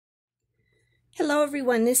Hello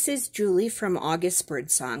everyone, this is Julie from August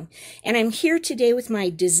Birdsong, and I'm here today with my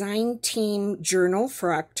design team journal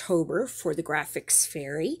for October for the Graphics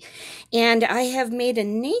Fairy, and I have made a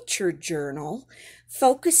nature journal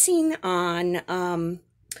focusing on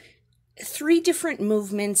three different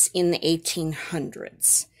movements in the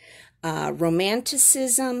 1800s.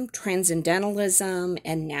 Romanticism, Transcendentalism,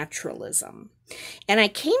 and Naturalism. And I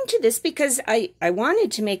came to this because I wanted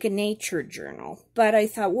to make a nature journal, but I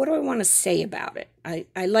thought, what do I want to say about it?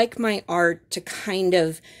 I like my art to kind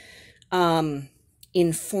of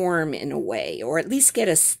inform in a way, or at least get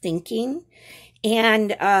us thinking.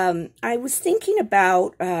 And I was thinking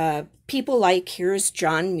about people like, here's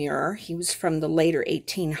John Muir. He was from the later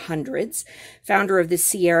 1800s, founder of the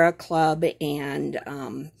Sierra Club,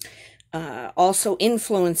 and also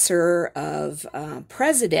influencer of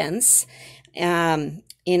presidents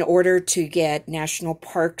in order to get national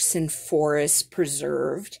parks and forests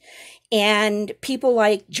preserved. And people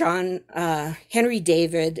like Henry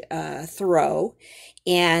David Thoreau,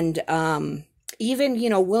 and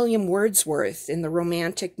even, William Wordsworth in the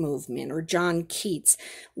Romantic movement, or John Keats.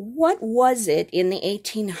 What was it in the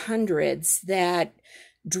 1800s that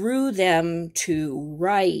drew them to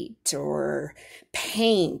write or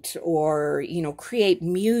paint or, create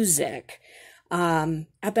music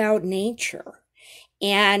about nature?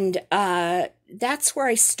 And that's where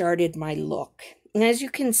I started my look. And as you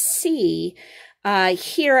can see,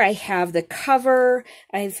 here I have the cover.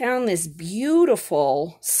 I found this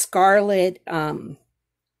beautiful scarlet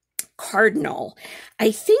cardinal.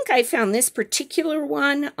 I think I found this particular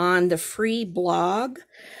one on the free blog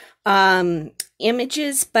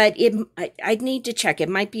images, but I'd need to check. It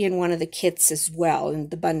might be in one of the kits as well, in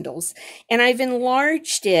the bundles. And I've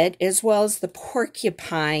enlarged it, as well as the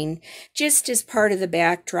porcupine, just as part of the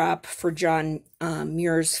backdrop for John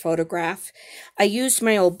Muir's photograph. I used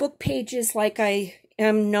my old book pages like I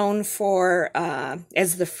am known for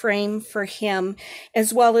as the frame for him,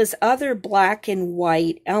 as well as other black and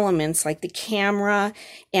white elements like the camera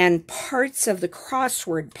and parts of the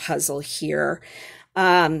crossword puzzle here.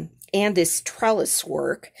 And this trellis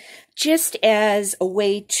work, just as a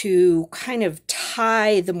way to kind of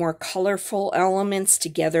tie the more colorful elements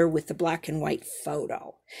together with the black and white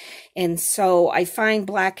photo. And so I find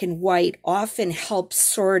black and white often helps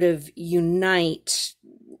sort of unite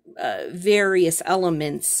various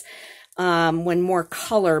elements when more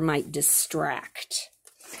color might distract.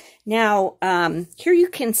 Now, here you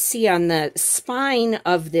can see on the spine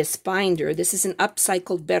of this binder, this is an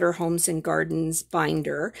upcycled Better Homes and Gardens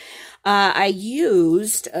binder. I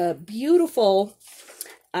used a beautiful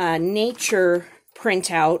nature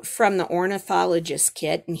printout from the ornithologist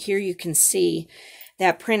kit, and here you can see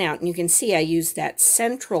that printout, and you can see I used that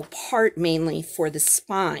central part mainly for the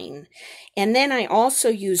spine. And then I also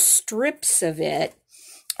used strips of it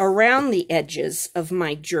around the edges of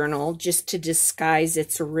my journal just to disguise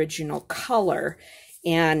its original color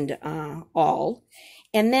and all.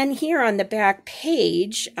 And then here on the back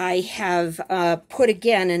page, I have put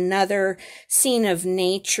again another scene of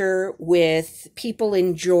nature with people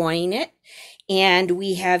enjoying it. And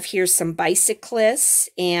we have here some bicyclists,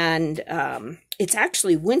 and it's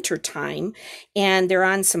actually winter time, and they're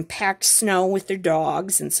on some packed snow with their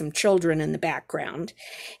dogs and some children in the background.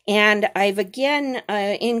 And I've again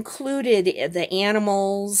included the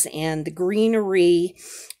animals and the greenery.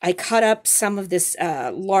 I cut up some of this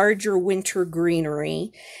larger winter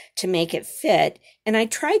greenery to make it fit, and I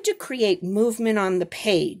tried to create movement on the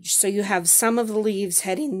page. So you have some of the leaves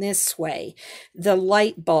heading this way. The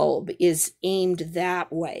light bulb is aimed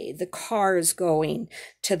that way. The car is going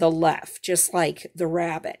to the left, just like the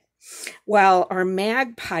rabbit. While our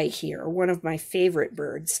magpie here, one of my favorite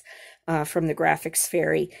birds from the Graphics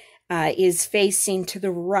Fairy, is facing to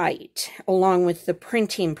the right, along with the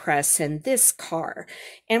printing press and this car.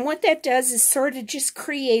 And what that does is sort of just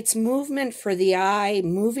creates movement for the eye,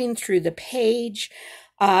 moving through the page,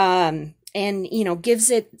 and, gives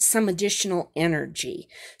it some additional energy.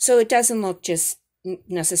 So it doesn't look just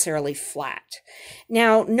necessarily flat.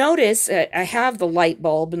 Now, notice I have the light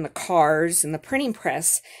bulb and the cars and the printing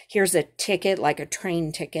press. Here's a ticket, like a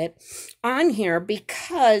train ticket, on here,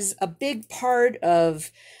 because a big part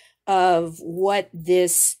of what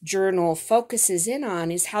this journal focuses in on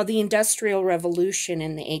is how the Industrial Revolution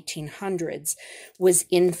in the 1800s was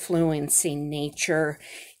influencing nature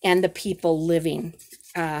and the people living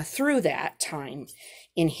through that time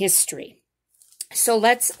in history. So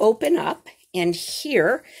let's open up, and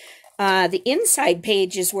here, the inside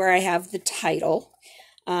page is where I have the title,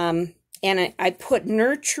 and I put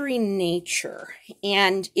Nurturing Nature,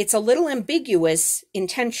 and it's a little ambiguous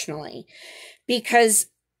intentionally, because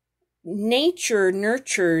nature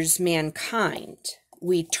nurtures mankind.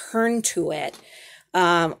 We turn to it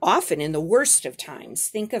often in the worst of times.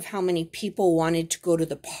 Think of how many people wanted to go to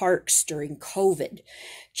the parks during COVID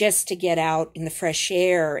just to get out in the fresh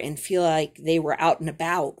air and feel like they were out and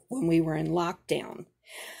about when we were in lockdown.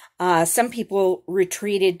 Some people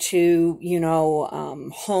retreated to,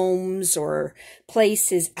 homes or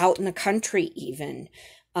places out in the country even,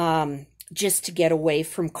 just to get away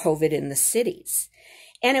from COVID in the cities.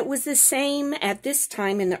 And it was the same at this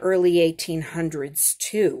time in the early 1800s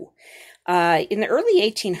too. In the early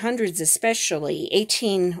 1800s, especially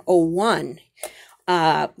 1801,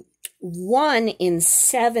 1 in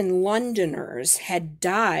 7 Londoners had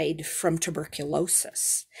died from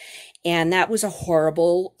tuberculosis. And that was a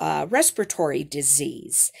horrible respiratory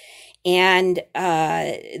disease. And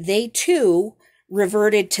they too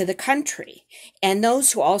reverted to the country. And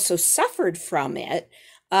those who also suffered from it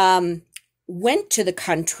went to the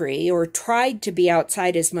country or tried to be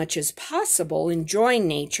outside as much as possible, enjoying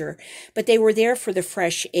nature, but they were there for the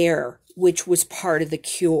fresh air, which was part of the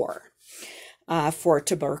cure for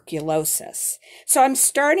tuberculosis. So I'm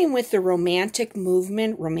starting with the Romantic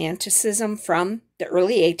movement, Romanticism from the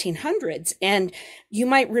early 1800s. And you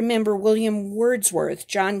might remember William Wordsworth,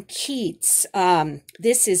 John Keats.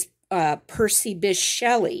 This is Percy Bysshe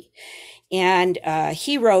Shelley. And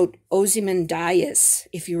he wrote Ozymandias,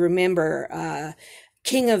 if you remember,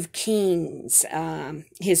 King of Kings,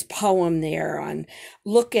 his poem there on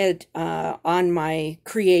look at on my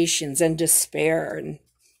creations and despair, and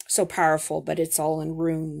so powerful, but it's all in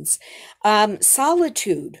runes.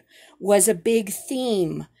 Solitude was a big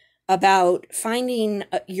theme about finding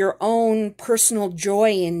your own personal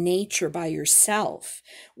joy in nature by yourself.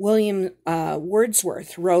 William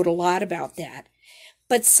Wordsworth wrote a lot about that.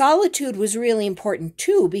 But solitude was really important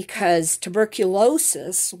too, because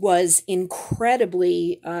tuberculosis was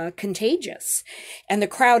incredibly contagious. And the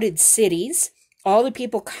crowded cities, all the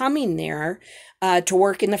people coming there to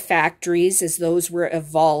work in the factories as those were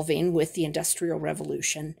evolving with the Industrial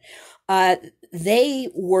Revolution, they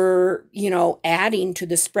were, adding to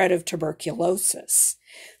the spread of tuberculosis.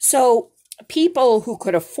 So people who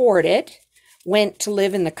could afford it went to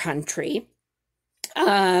live in the country.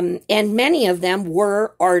 And many of them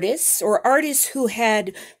were artists or artists who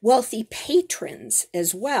had wealthy patrons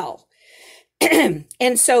as well.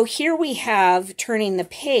 And so here we have, turning the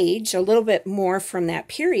page a little bit more from that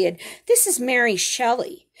period, this is Mary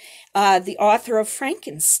Shelley, the author of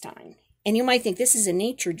Frankenstein. And you might think this is a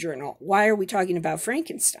nature journal. Why are we talking about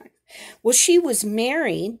Frankenstein? Well, she was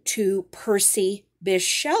married to Percy Bysshe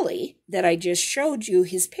Shelley that I just showed you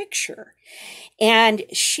his picture. And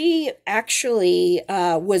she actually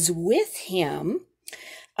was with him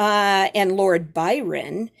and Lord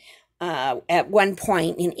Byron at one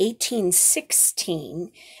point in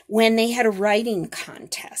 1816 when they had a writing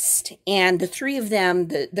contest. And the three of them,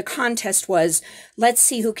 the contest was, let's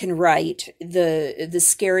see who can write the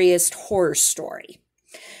scariest horror story.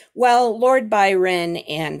 Well, Lord Byron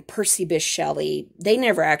and Percy Bysshe Shelley, they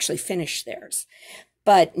never actually finished theirs.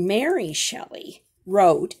 But Mary Shelley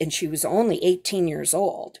wrote, and she was only 18 years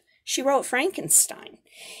old, she wrote Frankenstein.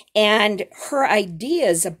 And her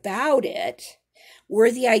ideas about it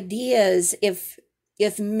were the ideas if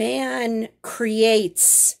man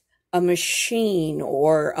creates a machine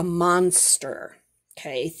or a monster,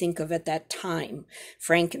 okay, think of at that time,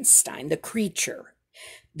 Frankenstein, the creature.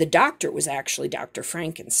 The doctor was actually Dr.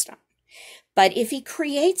 Frankenstein. But if he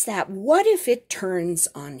creates that, what if it turns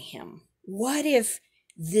on him? What if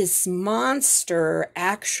this monster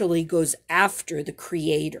actually goes after the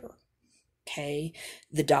creator, okay,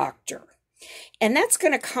 the doctor? And that's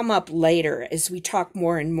going to come up later as we talk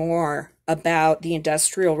more and more about the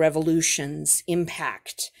Industrial Revolution's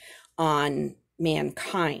impact on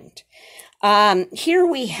mankind. Here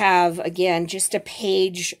we have, again, just a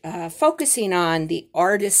page focusing on the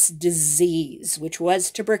artist's disease, which was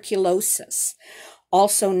tuberculosis,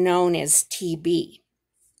 also known as TB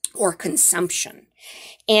or consumption.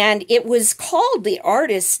 And it was called the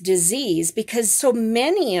artist's disease because so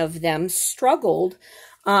many of them struggled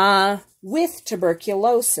with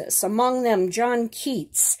tuberculosis. Among them, John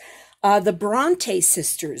Keats. The Bronte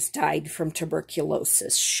sisters died from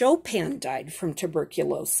tuberculosis. Chopin died from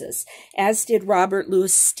tuberculosis, as did Robert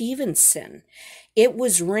Louis Stevenson. It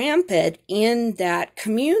was rampant in that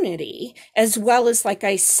community, as well as, like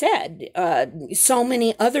I said, so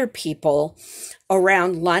many other people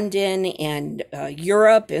around London and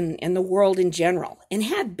Europe and the world in general, and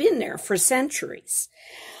had been there for centuries.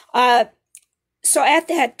 So at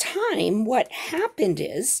that time, what happened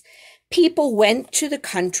is people went to the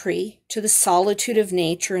country, to the solitude of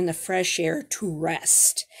nature and the fresh air to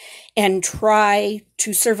rest. and try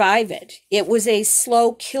to survive it. It was a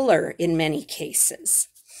slow killer in many cases.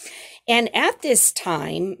 And at this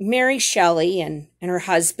time, Mary Shelley and her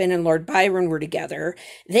husband and Lord Byron were together.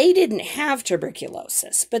 They didn't have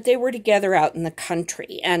tuberculosis, but they were together out in the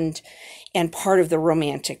country and part of the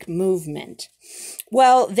Romantic movement.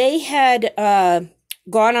 Well, they had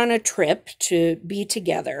gone on a trip to be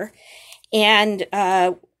together, and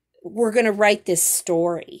we're going to write this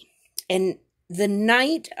story. And the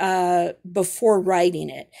night before writing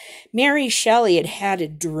it, Mary Shelley had a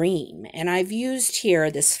dream, and I've used here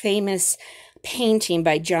this famous painting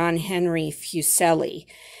by John Henry Fuseli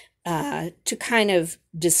to kind of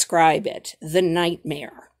describe it, The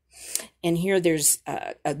Nightmare. And here there's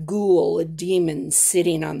a ghoul, a demon,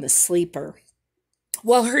 sitting on the sleeper.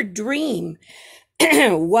 Well, her dream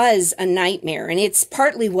was a nightmare, and it's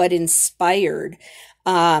partly what inspired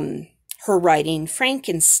her writing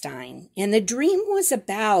Frankenstein. And the dream was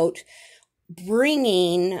about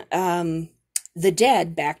bringing the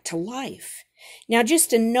dead back to life. Now,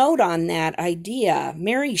 just a note on that idea,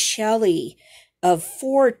 Mary Shelley, of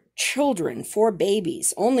 4 children, 4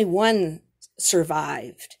 babies, only one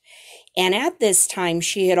survived. And at this time,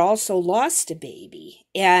 she had also lost a baby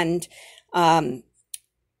and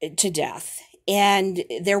to death. And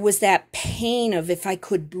there was that pain of if I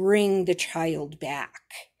could bring the child back.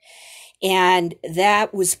 And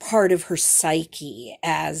that was part of her psyche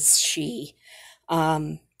as she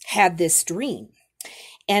had this dream.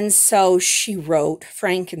 And so she wrote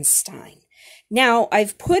Frankenstein. Now,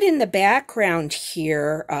 I've put in the background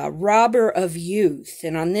here, Robber of Youth.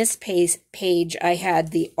 And on this page, I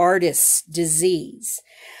had the artist's disease.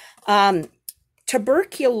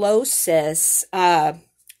 Tuberculosis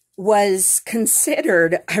was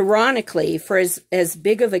considered, ironically, for as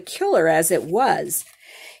big of a killer as it was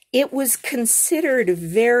considered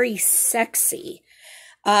very sexy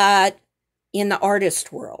in the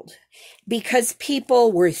artist world because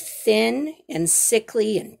people were thin and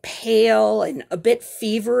sickly and pale and a bit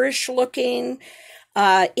feverish looking.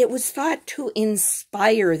 It was thought to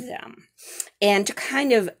inspire them and to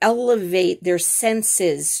kind of elevate their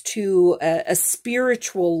senses to a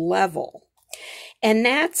spiritual level. And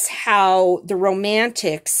that's how the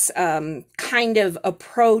Romantics kind of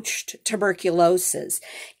approached tuberculosis,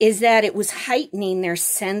 is that it was heightening their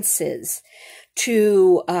senses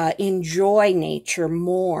to enjoy nature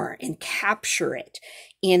more and capture it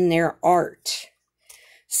in their art.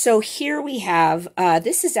 So here we have,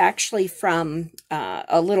 this is actually from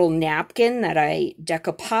a little napkin that I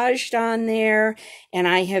decoupaged on there, and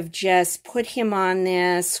I have just put him on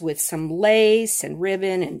this with some lace and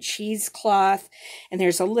ribbon and cheesecloth, and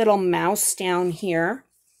there's a little mouse down here.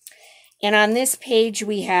 And on this page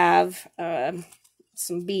we have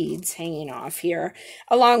some beads hanging off here,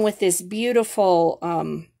 along with this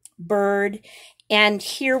beautiful bird. And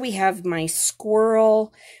here we have my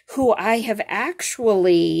squirrel, who I have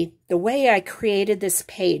actually, the way I created this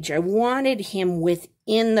page, I wanted him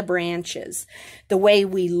within the branches, the way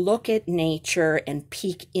we look at nature and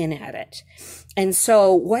peek in at it. And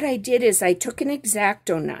so what I did is I took an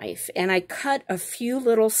X-Acto knife and I cut a few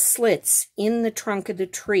little slits in the trunk of the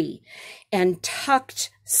tree and tucked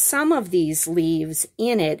some of these leaves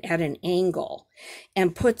in it at an angle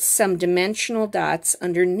and put some dimensional dots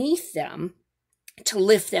underneath them to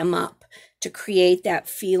lift them up, to create that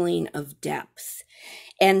feeling of depth.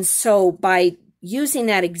 And so by using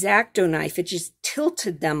that X-Acto knife, it just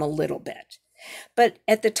tilted them a little bit. But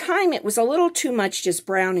at the time, it was a little too much just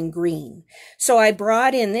brown and green. So I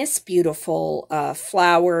brought in this beautiful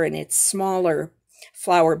flower and its smaller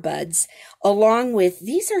flower buds, along with,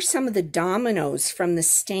 these are some of the dominoes from the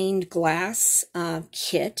stained glass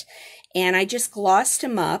kit. And I just glossed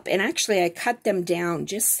them up, and actually I cut them down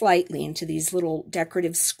just slightly into these little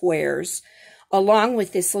decorative squares, along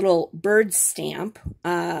with this little bird stamp,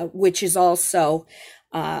 which is also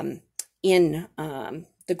in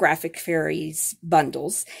the Graphic Fairies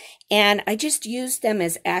bundles. And I just used them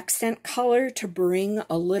as accent color to bring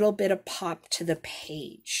a little bit of pop to the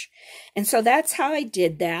page. And so that's how I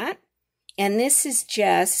did that. And this is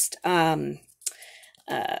just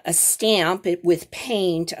a stamp with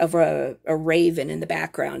paint of a raven in the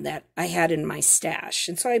background that I had in my stash.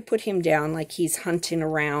 And so I put him down like he's hunting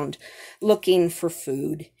around looking for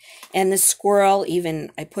food. And the squirrel,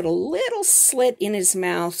 even, I put a little slit in his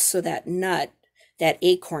mouth so that nut, that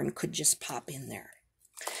acorn, could just pop in there.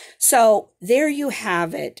 So there you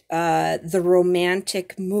have it, the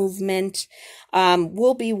Romantic movement.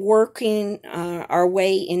 We'll be working our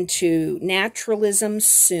way into naturalism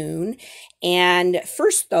soon. And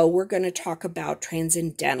first, though, we're going to talk about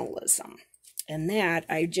transcendentalism. And that,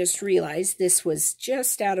 I just realized this was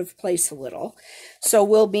just out of place a little. So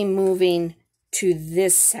we'll be moving to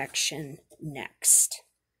this section next.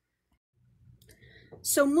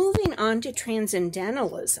 So moving on to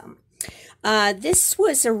transcendentalism. This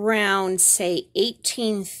was around, say,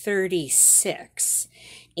 1836.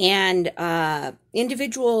 And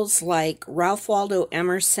individuals like Ralph Waldo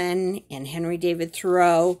Emerson and Henry David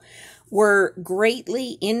Thoreau were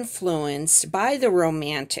greatly influenced by the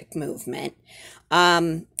Romantic movement,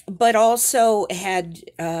 but also had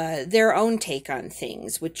their own take on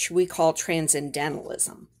things, which we call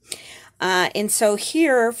transcendentalism. And so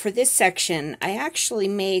here, for this section, I actually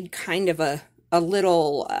made kind of a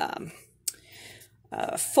little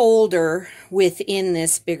folder within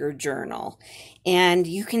this bigger journal. And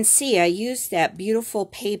you can see I used that beautiful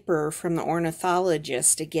paper from the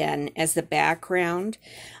ornithologist again as the background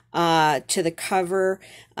to the cover.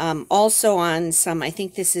 Also on some, I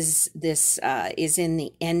think this is in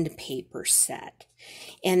the end paper set.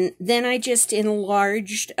 And then I just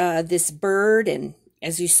enlarged this bird and,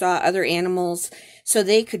 as you saw, other animals, so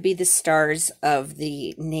they could be the stars of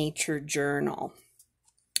the nature journal.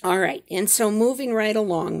 All right, and so moving right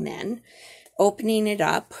along then, opening it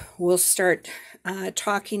up, we'll start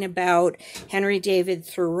talking about Henry David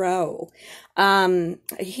Thoreau.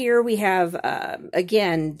 Here we have,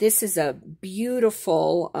 again, this is a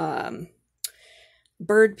beautiful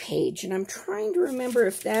bird page, and I'm trying to remember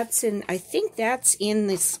if that's in, I think that's in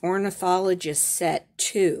this ornithologist set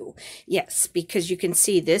too. Yes, because you can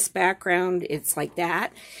see this background, it's like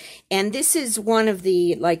that. And this is one of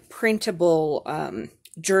the like printable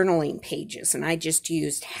journaling pages, and I just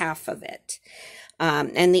used half of it.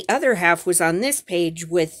 And the other half was on this page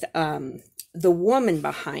with the woman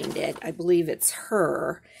behind it. I believe it's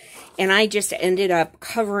her. And I just ended up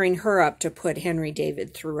covering her up to put Henry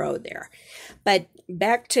David Thoreau there. But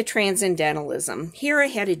back to transcendentalism. Here I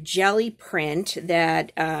had a jelly print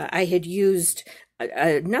that I had used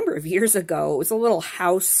a number of years ago. It was a little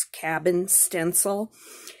house cabin stencil.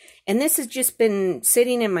 And this has just been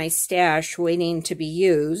sitting in my stash waiting to be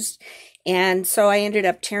used. And so I ended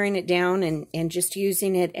up tearing it down and just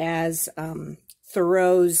using it as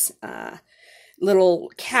Thoreau's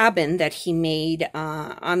little cabin that he made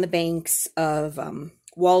on the banks of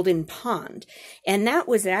Walden Pond. And that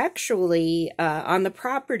was actually on the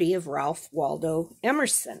property of Ralph Waldo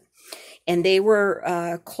Emerson. And they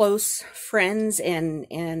were close friends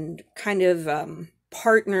and kind of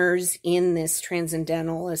partners in this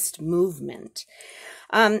transcendentalist movement.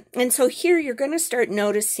 And so here you're going to start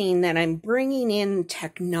noticing that I'm bringing in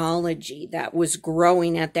technology that was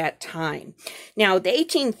growing at that time. Now, the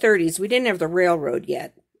 1830s, we didn't have the railroad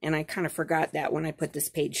yet, and I kind of forgot that when I put this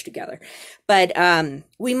page together. But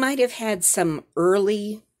we might have had some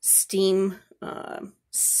early steam,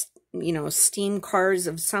 steam cars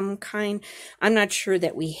of some kind. I'm not sure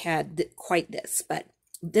that we had quite this, but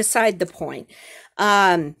beside the point.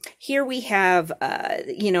 Here we have,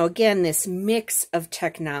 again, this mix of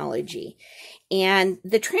technology. And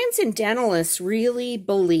the transcendentalists really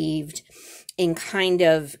believed in kind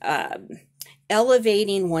of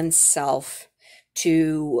elevating oneself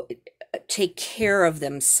to take care of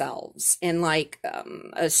themselves. And like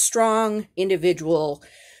a strong individual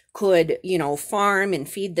could, farm and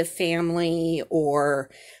feed the family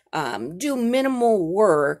or do minimal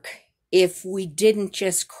work if we didn't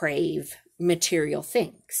just crave material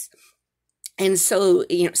things. And so,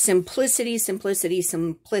 simplicity, simplicity,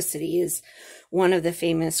 simplicity is one of the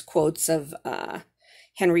famous quotes of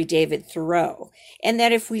Henry David Thoreau. And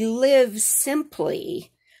that if we live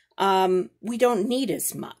simply, we don't need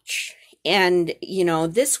as much. And,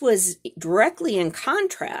 this was directly in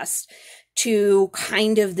contrast to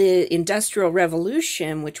kind of the Industrial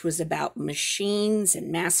Revolution, which was about machines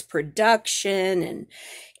and mass production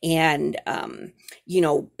and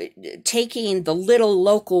taking the little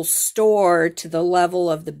local store to the level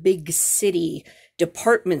of the big city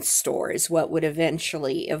department store is what would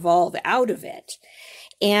eventually evolve out of it.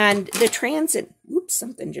 And the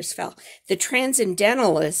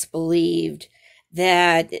transcendentalists believed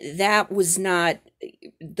that that was not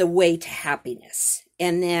the way to happiness,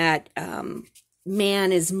 and that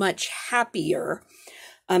man is much happier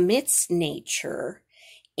amidst nature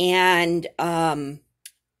and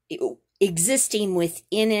existing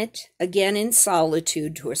within it, again, in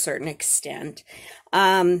solitude to a certain extent.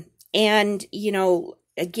 And,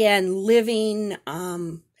 again, living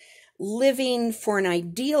for an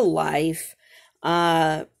ideal life,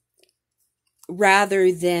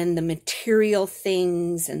 rather than the material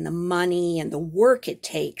things and the money and the work it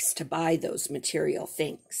takes to buy those material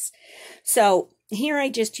things. So here I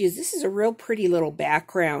just use, this is a real pretty little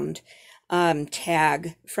background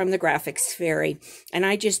tag from the Graphics Fairy, and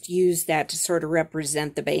I just used that to sort of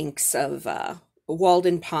represent the banks of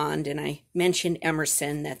Walden Pond, and I mentioned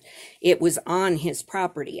Emerson, that it was on his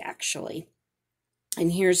property actually.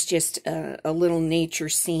 And here's just a little nature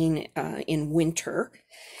scene in winter.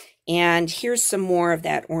 And here's some more of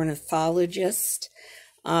that ornithologist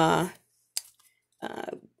journaling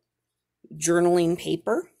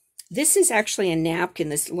paper. This is actually a napkin,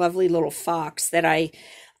 this lovely little fox that I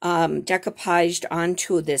decoupaged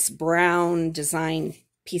onto this brown design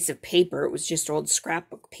piece of paper. It was just old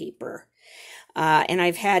scrapbook paper. And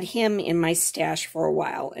I've had him in my stash for a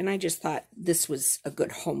while, and I just thought this was a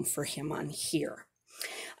good home for him on here.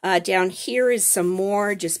 Down here is some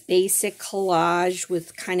more just basic collage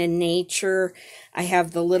with kind of nature. I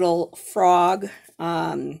have the little frog,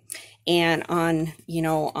 and on,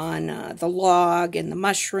 the log, and the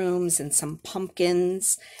mushrooms, and some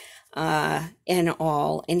pumpkins, and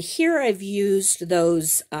all. And here I've used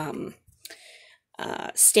those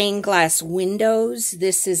stained glass windows.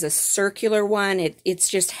 This is a circular one. It's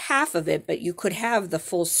just half of it, but you could have the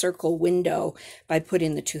full circle window by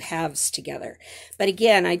putting the two halves together. But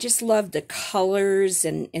again, I just love the colors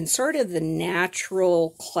and sort of the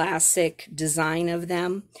natural classic design of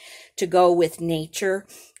them to go with nature,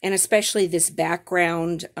 and especially this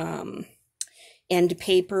background end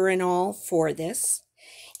paper and all for this.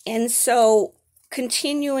 And so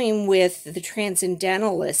continuing with the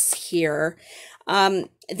Transcendentalists here,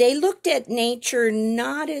 they looked at nature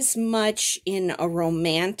not as much in a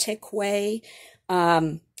romantic way,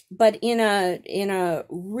 but in a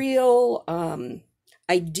real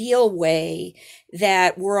ideal way,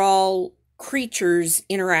 that we're all creatures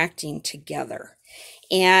interacting together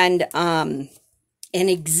and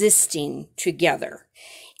existing together.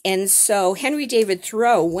 And so Henry David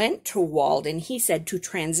Thoreau went to Walden, he said, to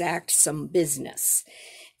transact some business,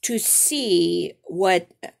 to see what,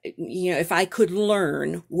 if I could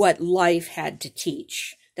learn what life had to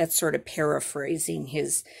teach. That's sort of paraphrasing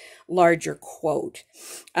his larger quote.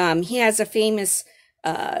 He has a famous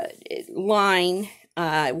line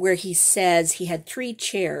where he says he had 3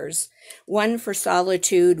 chairs, one for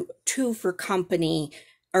solitude, 2 for company,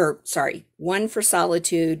 one for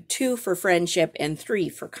solitude, 2 for friendship, and 3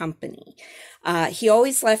 for company. He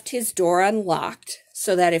always left his door unlocked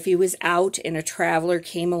so that if he was out and a traveler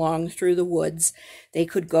came along through the woods, they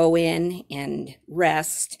could go in and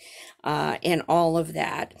rest, and all of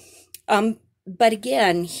that. But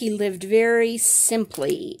again, he lived very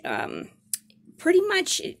simply. Pretty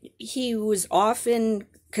much, he was often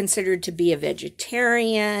considered to be a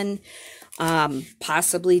vegetarian,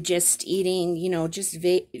 possibly just eating, just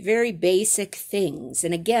very basic things.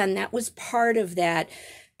 And again, that was part of that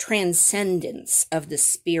transcendence of the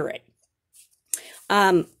spirit.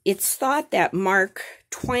 It's thought that Mark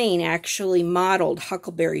Twain actually modeled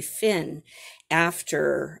Huckleberry Finn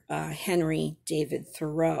after Henry David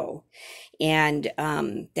Thoreau, and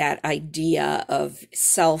that idea of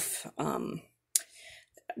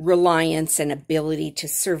self-reliance and ability to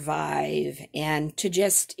survive and to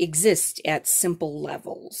just exist at simple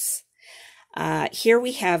levels. Here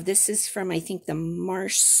we have, this is from, I think, the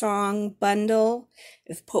Marsh Song bundle.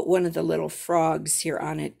 I've put one of the little frogs here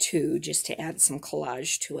on it too, just to add some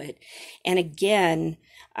collage to it. And again,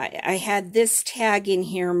 I had this tag in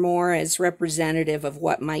here more as representative of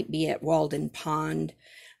what might be at Walden Pond,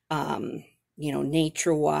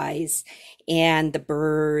 nature-wise, and the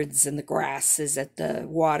birds and the grasses at the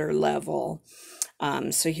water level.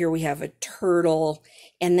 So here we have a turtle,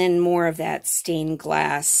 and then more of that stained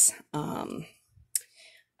glass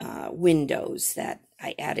windows that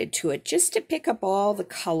I added to it, just to pick up all the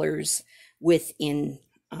colors within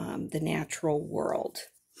the natural world.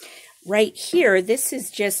 Right here, this is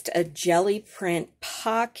just a jelly print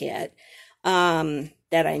pocket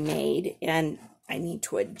that I made, and I need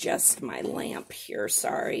to adjust my lamp here,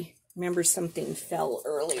 sorry. Remember, something fell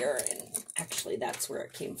earlier, and actually that's where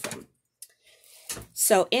it came from.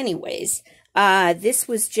 So anyways, this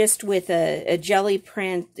was just with a jelly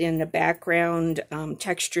print in the background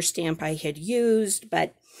texture stamp I had used,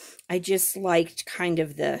 but I just liked kind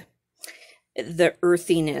of the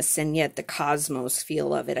earthiness and yet the cosmos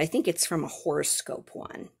feel of it. I think it's from a horoscope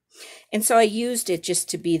one. And so I used it just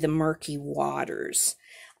to be the murky waters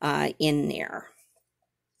in there.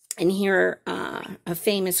 And here, a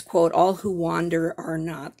famous quote, "All who wander are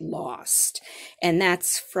not lost." And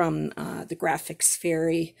that's from the Graphics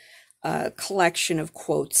Fairy collection of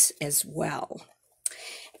quotes as well.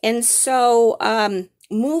 And so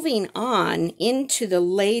moving on into the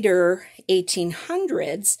later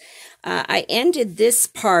 1800s, I ended this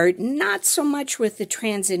part not so much with the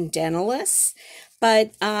Transcendentalists,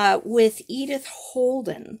 But with Edith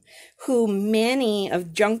Holden, who many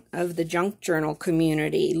of the junk journal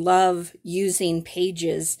community love using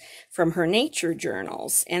pages from her nature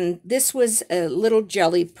journals. And this was a little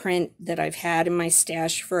jelly print that I've had in my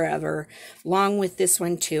stash forever, along with this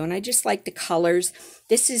one too. And I just like the colors.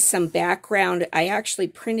 This is some background. I actually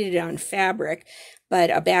printed it on fabric, but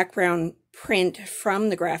a background print from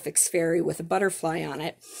the Graphics Fairy with a butterfly on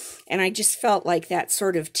it. And I just felt like that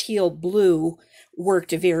sort of teal blue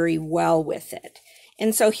worked very well with it.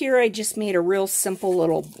 And so here I just made a real simple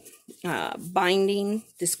little binding.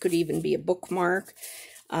 This could even be a bookmark,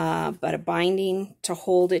 but a binding to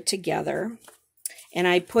hold it together. And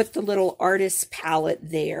I put the little artist palette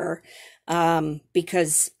there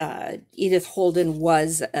because Edith Holden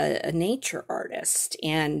was a nature artist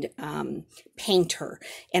and painter.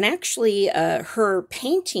 And actually her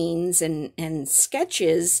paintings and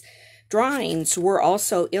sketches, drawings were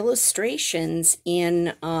also illustrations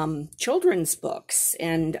in children's books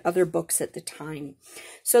and other books at the time.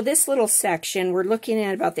 So this little section, we're looking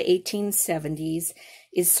at about the 1870s,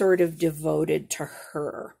 is sort of devoted to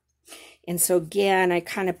her. And so again, I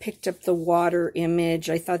kind of picked up the water image.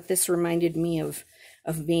 I thought this reminded me of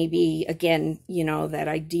maybe, again, you know, that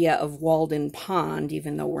idea of Walden Pond,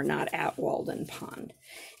 even though we're not at Walden Pond.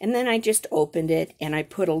 And then I just opened it and I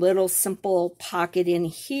put a little simple pocket in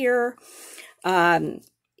here.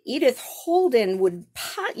 Edith Holden would,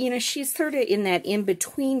 you know, she's sort of in that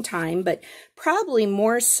in-between time, but probably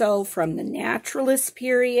more so from the naturalist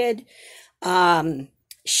period.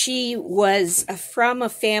 She was from a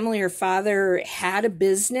family, her father had a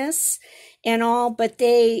business and all, but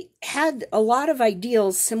they had a lot of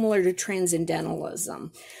ideals similar to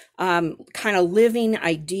transcendentalism. Kind of living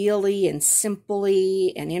ideally and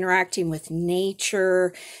simply and interacting with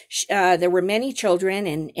nature. There were many children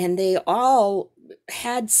and they all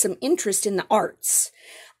had some interest in the arts.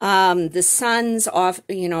 The sons,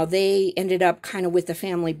 you know, they ended up kind of with the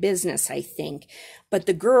family business, I think. But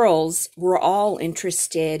the girls were all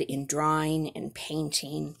interested in drawing and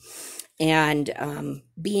painting and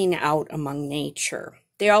being out among nature.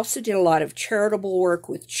 They also did a lot of charitable work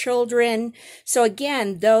with children. So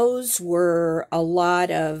again, those were a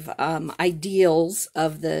lot of ideals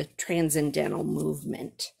of the transcendental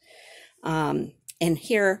movement. And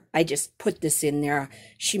here, I just put this in there.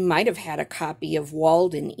 She might have had a copy of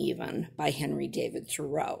Walden even by Henry David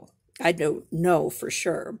Thoreau. I don't know for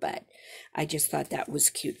sure, but I just thought that was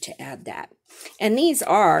cute to add that. And these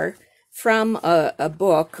are from a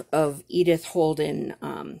book of Edith Holden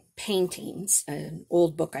paintings, an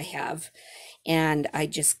old book I have, and I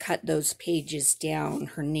just cut those pages down,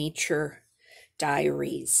 her nature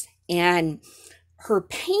diaries. And her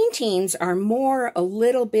paintings are more a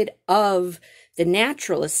little bit of the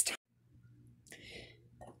naturalist.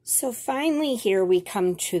 So finally here we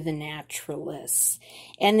come to the naturalists,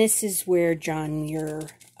 and this is where John Muir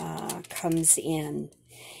comes in.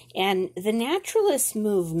 And the naturalist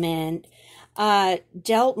movement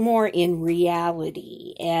dealt more in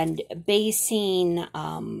reality and basing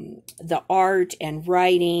the art and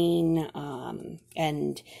writing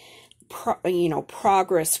and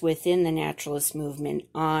progress within the naturalist movement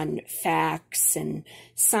on facts and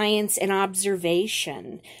science and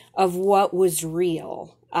observation of what was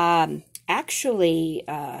real. Actually,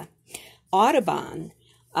 Audubon,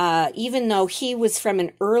 even though he was from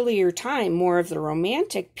an earlier time, more of the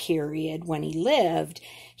Romantic period when he lived,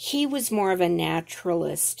 he was more of a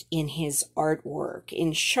naturalist in his artwork,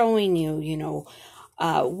 in showing you,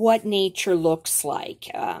 what nature looks like.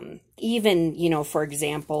 Even, for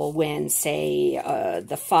example, when, say,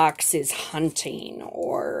 the fox is hunting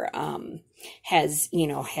or has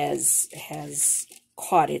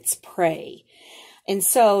caught its prey. And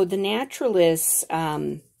so the naturalists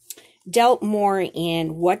dealt more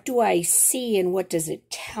in what do I see and what does it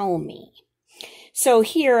tell me. So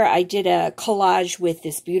here I did a collage with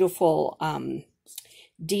this beautiful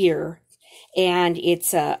deer, and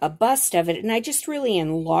it's a bust of it, and I just really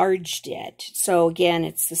enlarged it. So again,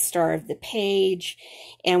 it's the star of the page,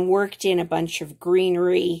 and worked in a bunch of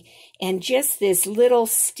greenery, and just this little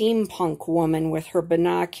steampunk woman with her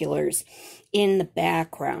binoculars in the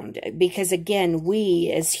background. Because again,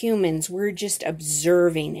 we as humans, we're just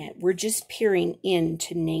observing it. We're just peering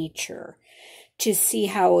into nature to see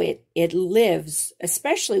how it lives,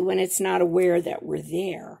 especially when it's not aware that we're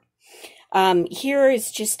there. Here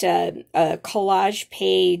is just a collage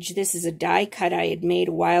page. This is a die cut I had made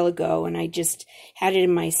a while ago, and I just had it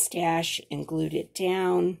in my stash and glued it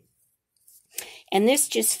down. And this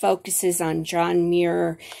just focuses on John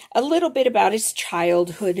Muir, a little bit about his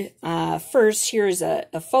childhood. First, here's a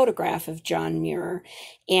photograph of John Muir,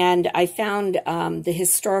 and I found the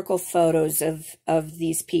historical photos of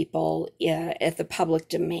these people at the public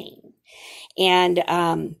domain.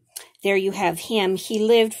 And there you have him. He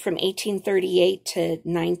lived from 1838 to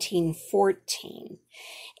 1914.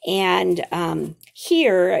 And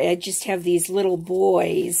here I just have these little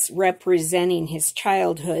boys representing his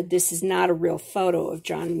childhood. This is not a real photo of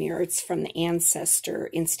John Muir. It's from the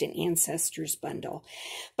Instant Ancestors bundle.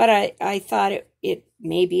 But I thought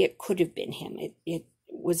maybe it could have been him. It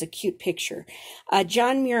was a cute picture.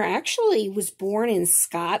 John Muir actually was born in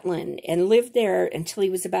Scotland and lived there until he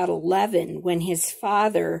was about 11, when his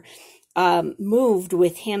father moved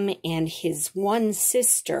with him and his one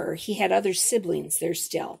sister. He had other siblings there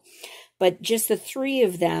still, but just the three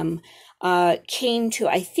of them came to,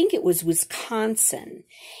 I think it was Wisconsin,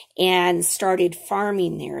 and started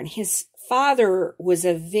farming there. And his father was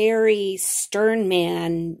a very stern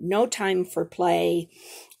man, no time for play,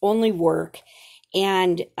 only work.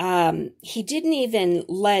 And he didn't even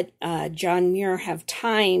let John Muir have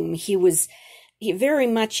time. He was very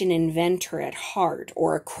much an inventor at heart,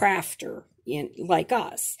 or a crafter like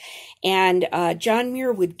us. And John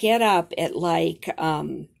Muir would get up at like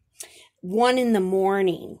 1 in the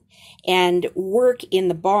morning and work in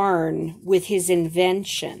the barn with his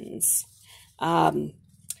inventions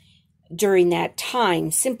during that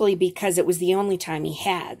time, simply because it was the only time he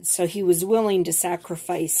had. So he was willing to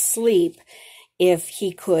sacrifice sleep if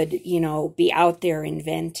he could, be out there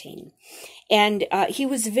inventing. And he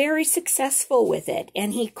was very successful with it.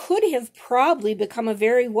 And he could have probably become a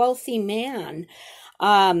very wealthy man,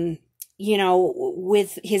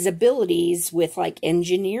 with his abilities with like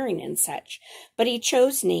engineering and such. But he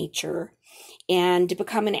chose nature and to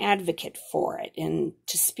become an advocate for it and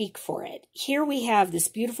to speak for it. Here we have this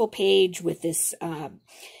beautiful page with this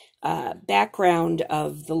background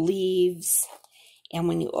of the leaves. And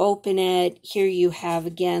when you open it, here you have,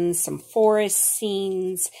 again, some forest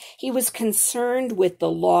scenes. He was concerned with the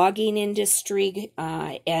logging industry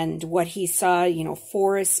and what he saw,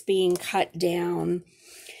 forests being cut down.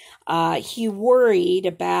 He worried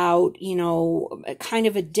about, kind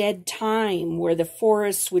of a dead time where the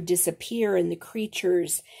forests would disappear and the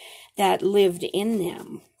creatures that lived in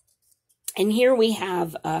them. And here we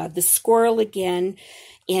have the squirrel again.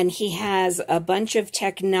 And he has a bunch of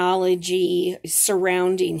technology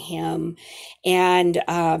surrounding him. And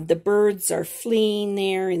the birds are fleeing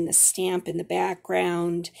there in the stamp in the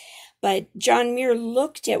background. But John Muir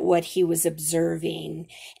looked at what he was observing.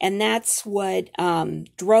 And that's what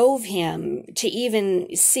drove him to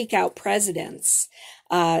even seek out presidents.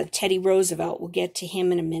 Teddy Roosevelt, we'll get to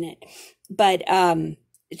him in a minute. But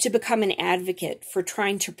to become an advocate for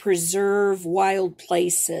trying to preserve wild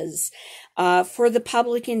places, for the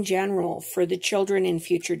public in general, for the children and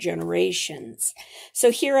future generations. So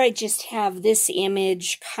here I just have this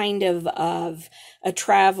image kind of a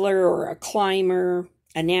traveler or a climber,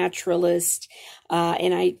 a naturalist,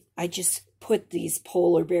 and I just put these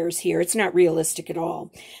polar bears here. It's not realistic at all,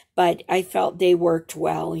 but I felt they worked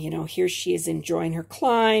well. Here she is enjoying her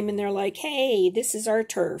climb, and they're like, hey, this is our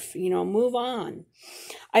turf, move on.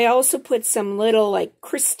 I also put some little like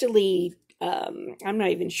crystally, I'm not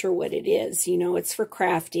even sure what it is, it's for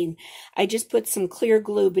crafting. I just put some clear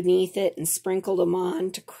glue beneath it and sprinkled them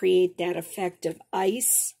on to create that effect of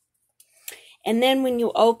ice. And then when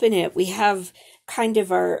you open it, we have kind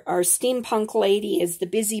of our steampunk lady as the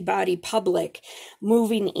busybody public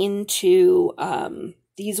moving into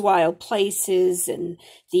these wild places, and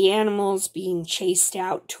the animals being chased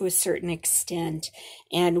out to a certain extent.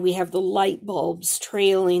 And we have the light bulbs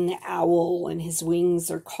trailing the owl, and his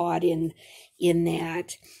wings are caught in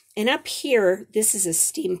that. And up here, this is a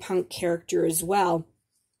steampunk character as well.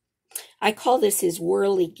 I call this his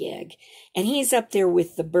whirligig, and he's up there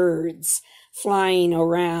with the birds flying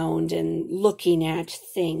around and looking at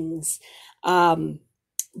things.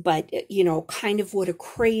 But, kind of what a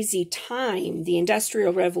crazy time. The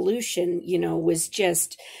Industrial Revolution, was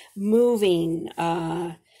just moving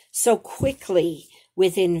so quickly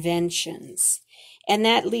with inventions. And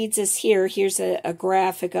that leads us here. Here's a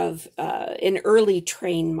graphic of an early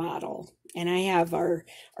train model. And I have our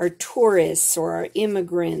tourists or our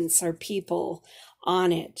immigrants, our people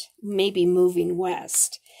on it, maybe moving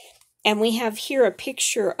west. And we have here a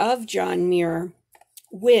picture of John Muir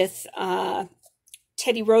with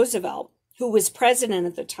Teddy Roosevelt, who was president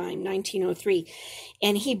at the time, 1903.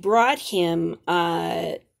 And he brought him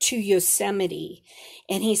to Yosemite,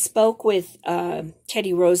 and he spoke with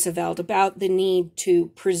Teddy Roosevelt about the need to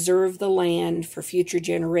preserve the land for future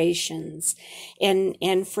generations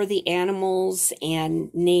and for the animals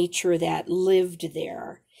and nature that lived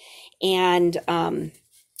there. And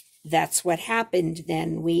that's what happened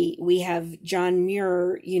then. We have John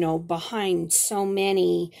Muir, behind so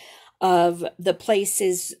many of the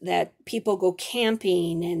places that people go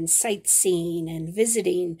camping and sightseeing and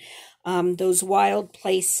visiting, those wild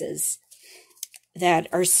places that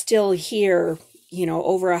are still here,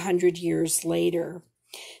 over 100 years later.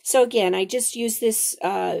 So again, I just use this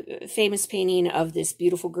famous painting of this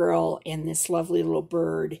beautiful girl and this lovely little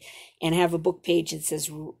bird and have a book page that says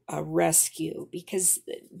rescue, because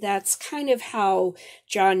that's kind of how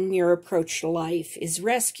John Muir approached life, is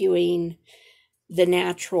rescuing the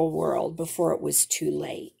natural world before it was too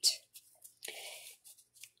late.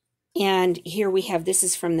 And here we have, this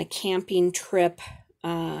is from the camping trip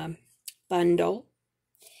bundle.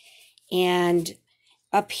 And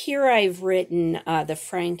up here I've written the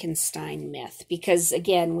Frankenstein myth, because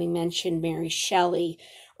again, we mentioned Mary Shelley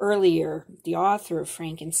earlier, the author of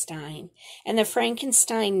Frankenstein. And the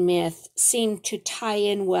Frankenstein myth seemed to tie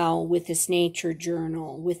in well with this nature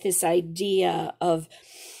journal, with this idea of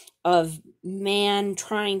man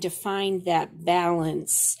trying to find that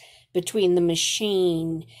balance between the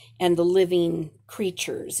machine and the living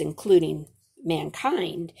creatures, including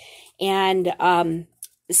mankind. And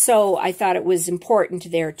so I thought it was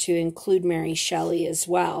important there to include Mary Shelley as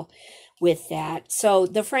well with that. So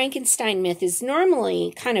the Frankenstein myth is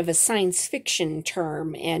normally kind of a science fiction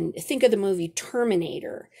term, and think of the movie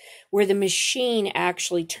Terminator, where the machine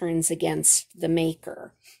actually turns against the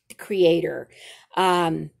maker, the creator.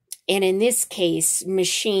 And in this case,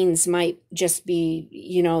 machines might just be,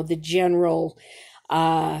 the general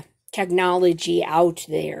technology out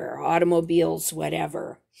there, automobiles,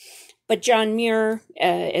 whatever. But John Muir,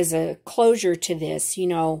 as a closure to this,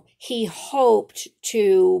 he hoped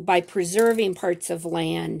to, by preserving parts of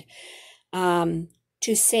land,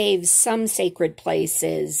 to save some sacred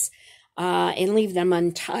places and leave them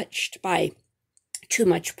untouched by too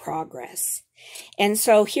much progress. And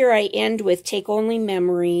so here I end with take only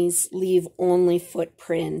memories, leave only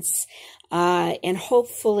footprints, and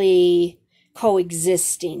hopefully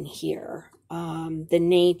coexisting here, the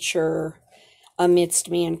nature amidst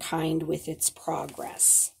mankind with its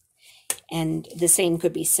progress. And the same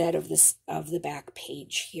could be said of the back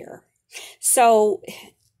page here. So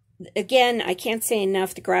again, I can't say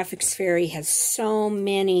enough, the Graphics Fairy has so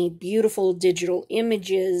many beautiful digital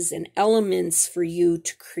images and elements for you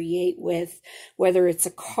to create with, whether it's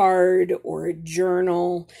a card or a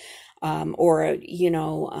journal, or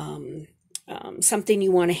something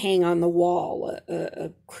you want to hang on the wall,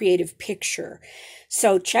 a creative picture.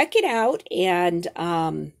 So check it out, and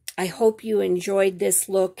I hope you enjoyed this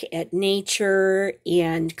look at nature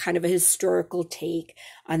and kind of a historical take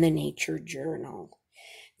on the nature journal.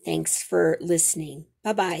 Thanks for listening.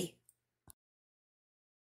 Bye-bye.